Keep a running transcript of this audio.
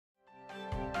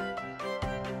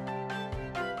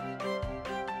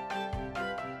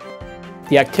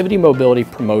The activity mobility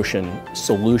promotion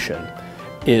solution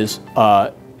is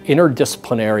an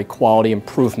interdisciplinary quality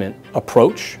improvement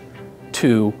approach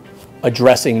to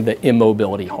addressing the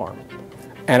immobility harm.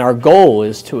 And our goal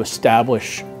is to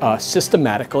establish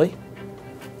systematically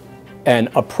an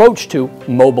approach to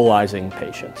mobilizing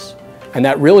patients. And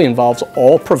that really involves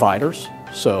all providers,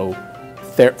 so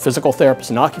physical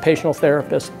therapists and occupational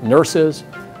therapists, nurses,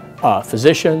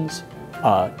 physicians,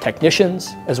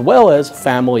 technicians, as well as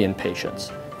family and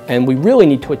patients. And we really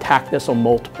need to attack this on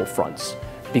multiple fronts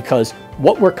because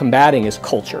what we're combating is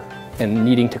culture and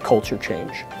needing to culture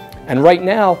change. And right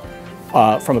now,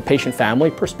 from a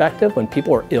patient-family perspective, when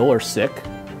people are ill or sick,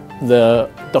 the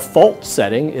default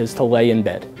setting is to lay in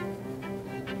bed,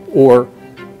 or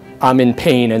I'm in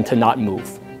pain and to not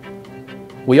move.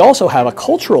 We also have a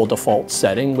cultural default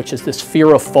setting, which is this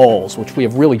fear of falls, which we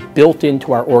have really built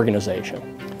into our organization.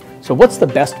 So what's the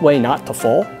best way not to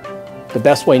fall? The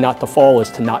best way not to fall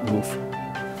is to not move.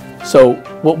 So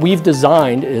what we've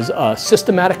designed is a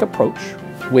systematic approach,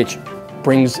 which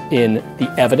brings in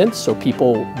the evidence so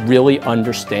people really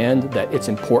understand that it's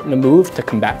important to move to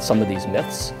combat some of these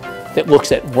myths. That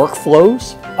looks at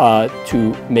workflows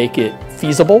to make it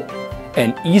feasible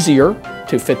and easier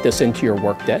to fit this into your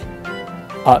workday.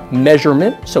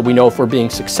 Measurement, so we know if we're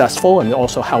being successful and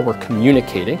also how we're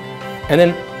communicating. And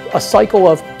then a cycle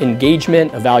of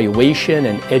engagement, evaluation,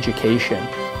 and education,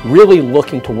 really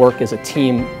looking to work as a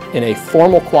team in a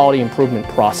formal quality improvement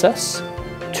process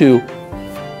to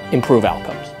improve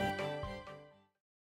outcomes.